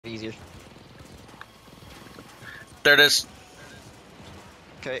easier. There it is.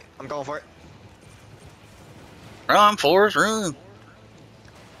 Okay, I'm going for it. Run, Forrest, run.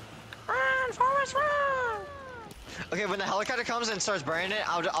 Run, Forrest, run! Okay, when the helicopter comes and starts burning it,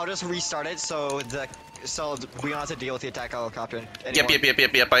 I'll just restart it so we don't have to deal with the attack helicopter anymore.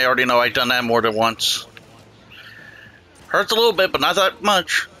 Yep. I already know. I've done that more than once. Hurts a little bit, but not that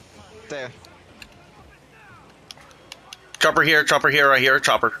much. There. Chopper here. I hear a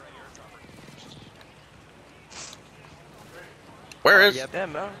chopper. Where is? Yep. Yeah,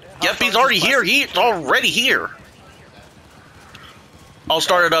 man. Yep, he's already here. He's already here. I'll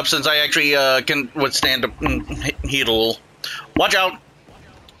start it up since I actually can withstand the heat a little. Watch out!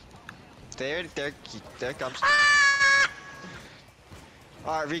 There it comes.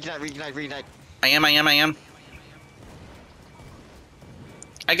 Alright, reignite. I am.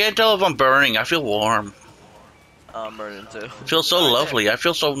 I can't tell if I'm burning. I feel warm. I'm burning too. I feel so lovely. I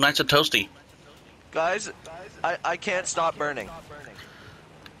feel so nice and toasty. Guys, I can't stop burning.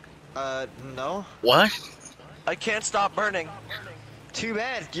 No? What? I can't stop burning. Too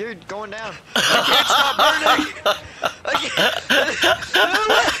bad, you're going down. I can't stop burning.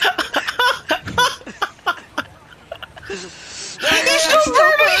 He's still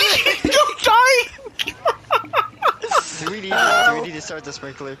burning! He's still dying! Do we need to start the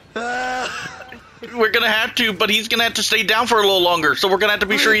sprinkler? We're gonna have to, but he's gonna have to stay down for a little longer, so we're gonna have to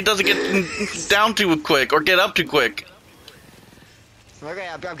be sure he doesn't get down too quick, or get up too quick. Okay,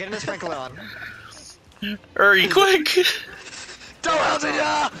 I'm getting the sprinkler on. Hurry, quick! Don't help me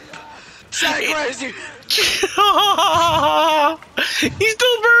up! Sacrifice you! He's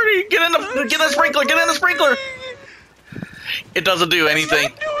still burning! Get in the sprinkler! It doesn't do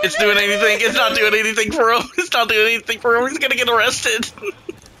anything. It's doing anything. It's not doing anything for him. It's not doing anything for him. He's gonna get arrested.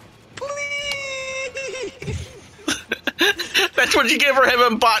 Please! That's what you get for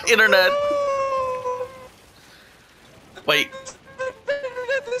having bot internet. Wait.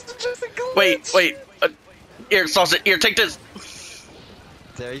 Here, sausage. Here, take this.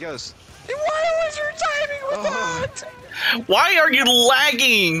 There he goes. Why was your timing with that? Why are you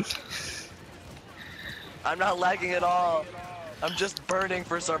lagging? I'm not lagging at all. I'm just burning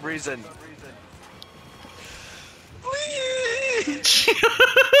for some reason. Please!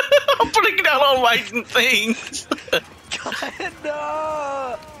 I'm putting down all my things. God,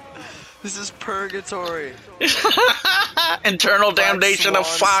 no! This is purgatory. Internal damnation of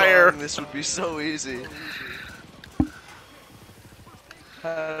fire. Song, this would be so easy.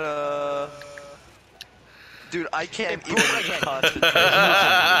 Dude, I can't even concentrate.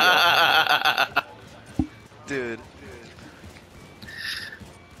 Dude.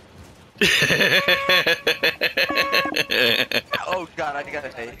 Oh god, I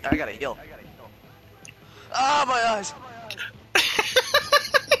gotta heal. Ah, my eyes!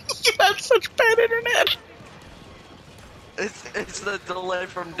 You have such bad internet. It's the delay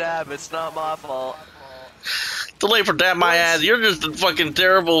from Dab, it's not my fault. Delay for dab my ass. You're just a fucking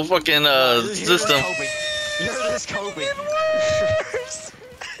terrible fucking system. You're just coping.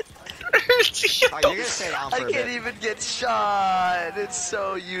 You're gonna stay down for I can't even get shot. It's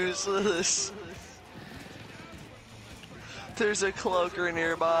so useless. There's a cloaker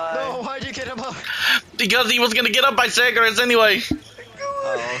nearby. No, why'd you get him up? Because he was gonna get up by cigarettes anyway.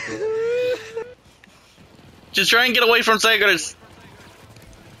 Oh, okay. Just try and get away from cigarettes.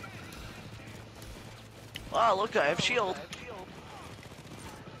 Wow, look, I have shield.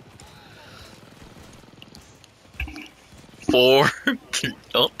 Four.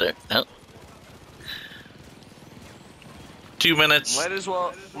 Oh, there. Oh. 2 minutes. Might as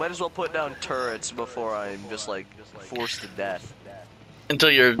well put down turrets before I'm just like forced to death.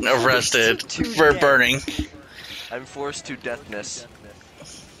 Until you're arrested for burning. I'm forced to deathness.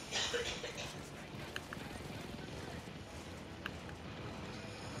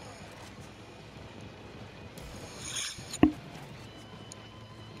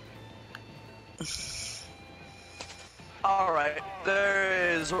 Alright,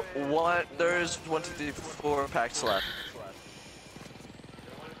 there is 1, 2, 3, 4 packs left.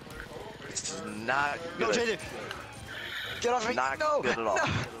 This is not good. No, JJ. Get off me. Not No. good at all. No.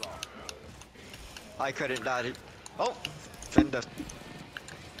 I couldn't die. Oh, Fender.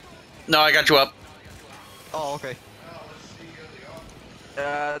 No, I got you up. Oh, okay.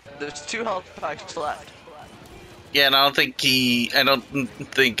 There's 2 health packs left. Yeah, and I don't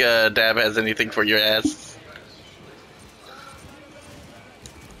think Dab has anything for your ass.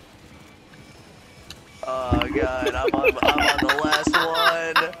 Oh god, I'm on the last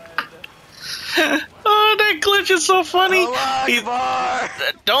one. Oh, that glitch is so funny. Bar.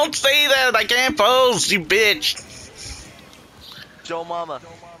 Don't say that. I can't pose, you bitch. Joe Mama.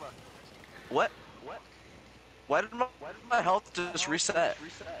 What? Why did my health just reset?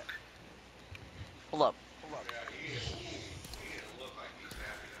 Hold up.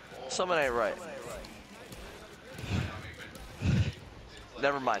 Something ain't right.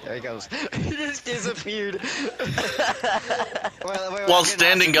 Never mind. There he goes. He just disappeared. wait, While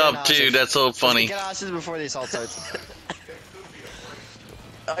standing up too, that's so funny. Get hostage before the assault starts.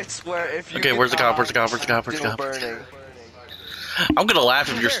 I swear, if you Okay, get where's the cop? Where's the cop? hostage, Where's the cop? Where's the still cop? burning. I'm gonna laugh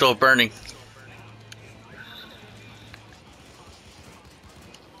if you're still burning.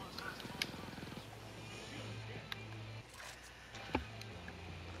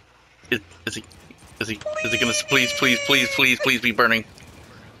 Is he gonna please be burning?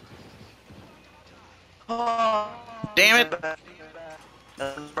 Damn it!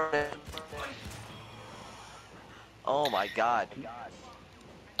 Oh my god.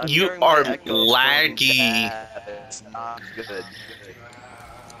 I'm You hearing my are echo from laggy. that. It's not good.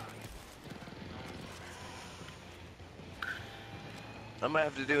 I might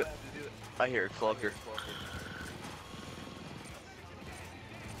have to do it. I hear a clunker.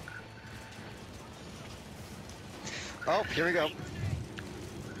 Oh, here we go.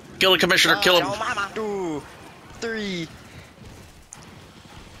 Kill the commissioner, kill him. 2, 3.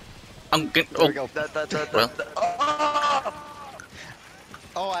 I'm gonna. There we go. Well.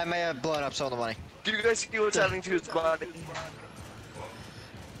 Oh, I may have blown up some of the money. Do you guys see what's happening to his body?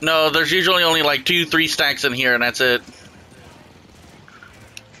 No, there's usually only like 2-3 stacks in here, and that's it.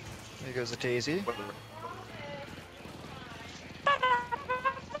 Here goes the Daisy.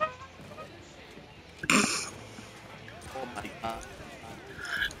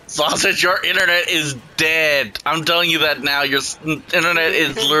 Sausage, your internet is dead. I'm telling you that now. Your internet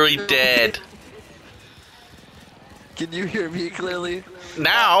is literally dead. Can you hear me clearly?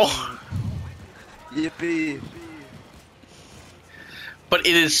 Now. Yippee. But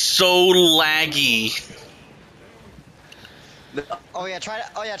it is so laggy. Oh yeah, try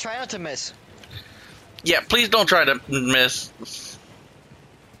not to miss. Yeah, please don't try to miss.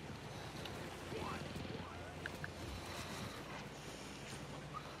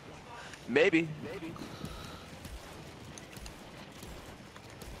 Maybe.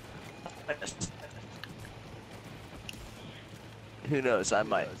 Who knows? I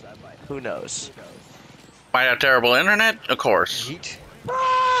might. Who knows? Might have terrible internet? Of course. Yeet.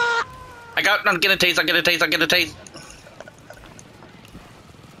 I'm getting a taste, I'm getting a taste.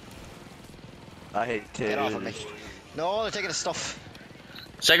 I hate to. Get off of me. No, they're taking the stuff.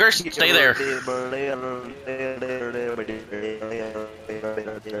 Seggers, stay there.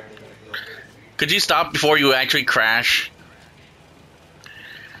 Could you stop before you actually crash?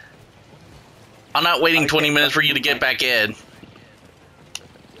 I'm not waiting 20 minutes for you to get back in.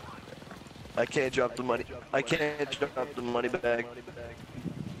 I can't drop the money. I can't drop the money bag.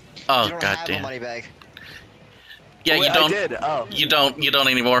 Oh, You don't have a goddamn. money bag. Yeah, Wait, you don't. I did. Oh. You don't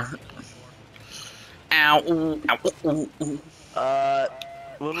anymore. Ow, ooh, ow, ooh, ooh.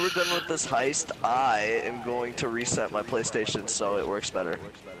 When we're done with this heist, I am going to reset my PlayStation so it works better.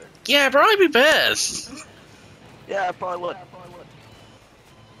 Yeah, probably be best. Yeah, I probably would.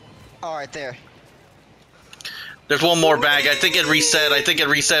 All right, there. There's one more bag. I think it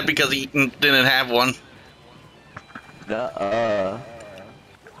reset because he didn't have one. Nuh-uh.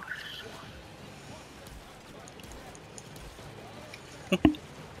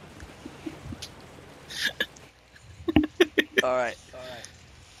 Alright.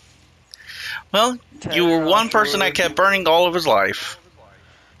 Well, you were one person that kept burning all of his life.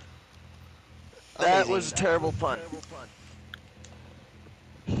 That was a terrible pun.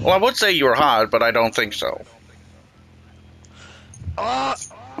 Well, I would say you were hot, but I don't think so.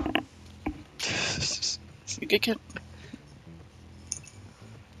 You get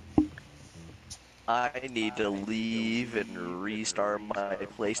I need to leave and restart my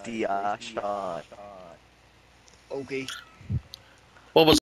PlayStation. Okay. what was